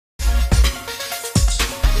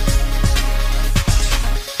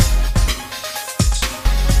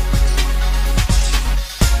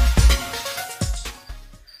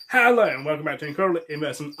Hello and welcome back to Incredible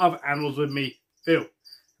Inverts and Other Animals with me, Phil.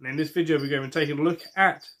 And in this video we're going to take a look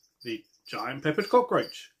at the giant peppered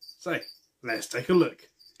cockroach. So, let's take a look.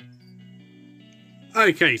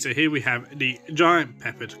 Okay, so here we have the giant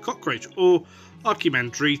peppered cockroach, or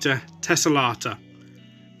Archimandrita tessellata.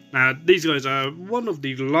 Now, these guys are one of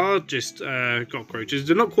the largest cockroaches.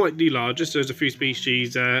 They're not quite the largest, there's a few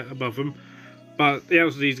species above them, but the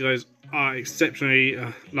others of these guys are exceptionally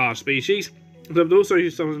large species. So they're also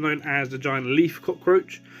sometimes known as the giant leaf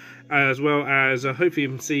cockroach, as well as hopefully you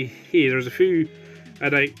can see here, there's a few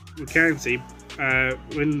that we can see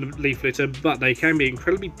in the leaf litter, but they can be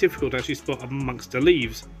incredibly difficult to actually spot amongst the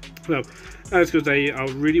leaves. So that's because they are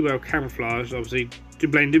really well camouflaged, obviously, to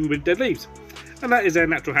blend in with dead leaves. And that is their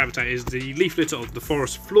natural habitat, is the leaf litter of the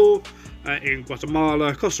forest floor in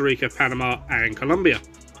Guatemala, Costa Rica, Panama and Colombia.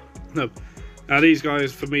 So, these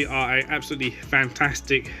guys for me are an absolutely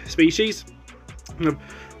fantastic species.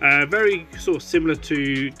 Very sort of similar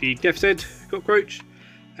to the death's head cockroach,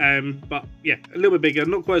 but yeah, a little bit bigger,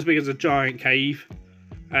 not quite as big as a giant cave,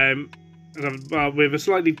 but with a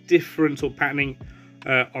slightly different sort of patterning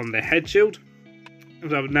on their head shield.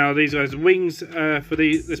 So now these guys' wings for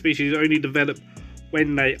the species only develop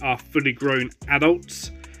when they are fully grown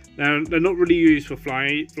adults. Now they're not really used for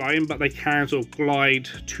flying, but they can sort of glide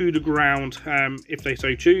to the ground if they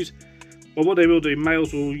so choose. But what they will do,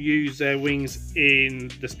 males will use their wings in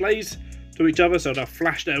displays to each other, so they'll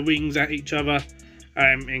flash their wings at each other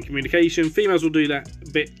in communication. Females will do that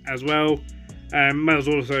a bit as well. Males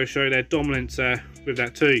also show their dominance with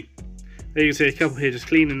that too. There you can see a couple here just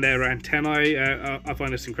cleaning their antennae. I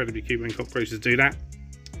find this incredibly cute when cockroaches do that.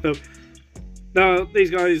 So now these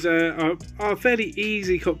guys are a fairly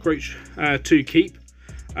easy cockroach to keep.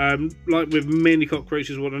 Like with many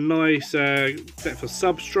cockroaches, want a nice depth of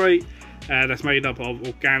substrate. That's made up of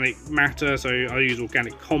organic matter, so I use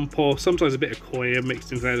organic compost, sometimes a bit of coir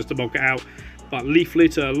mixed into there just to bulk it out, but leaf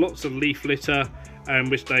litter, lots of leaf litter,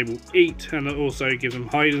 which they will eat, and it also gives them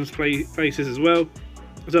hiding places as well.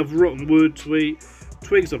 So I've rotten wood,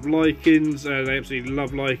 twigs of lichens, they absolutely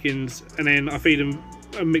love lichens, and then I feed them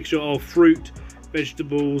a mixture of fruit,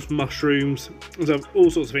 vegetables, mushrooms, so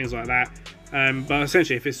all sorts of things like that. But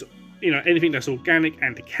essentially, if it's anything that's organic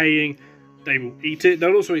and decaying, they will eat it.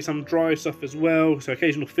 They'll also eat some dry stuff as well, so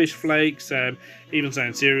occasional fish flakes, even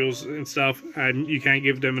certain cereals and stuff, and you can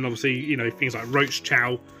give them, and obviously things like roach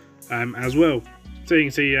chow as well. So you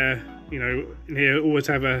can see in here always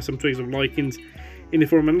have some twigs of lichens in the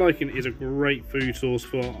form, and lichen is a great food source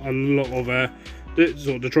for a lot of the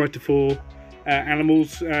sort of detritivore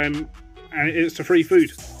animals, and it's a free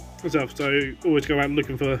food and stuff, so always go out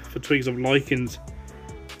looking for twigs of lichens.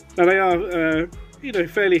 Now they are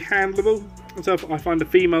fairly handleable and stuff. I find the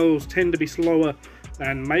females tend to be slower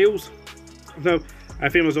than males, so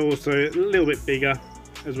females are also a little bit bigger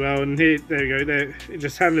as well. And here, there we go, there it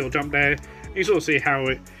just had a little jump there. You can sort of see how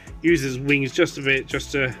it uses wings just a bit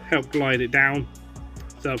just to help glide it down.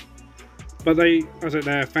 So, but they're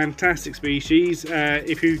a fantastic species.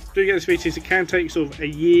 If you do get a species, it can take sort of a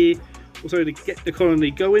year or so to get the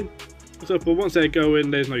colony going. So, but once they're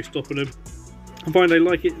going, there's no stopping them. I find they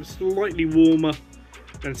like it slightly warmer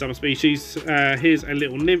than some species. Here's a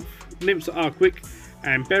little nymph. Nymphs are quick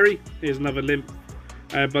and berry. Here's another nymph,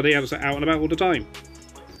 but the others are out and about all the time.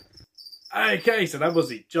 Okay, so that was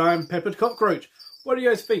the giant peppered cockroach. What do you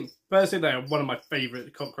guys think? Personally, they are one of my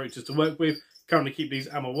favourite cockroaches to work with. Currently keep these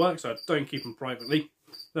at my work, so I don't keep them privately.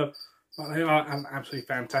 So, but they are an absolutely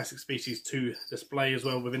fantastic species to display as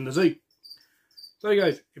well within the zoo. So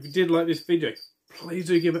guys, if you did like this video, please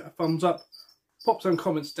do give it a thumbs up. Pop some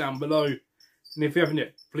comments down below, and if you haven't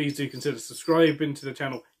yet, please do consider subscribing to the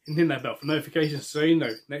channel and hit that bell for notifications so you know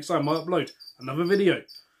next time I upload another video.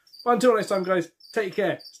 But until next time guys, take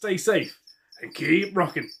care, stay safe and keep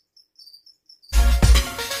rocking.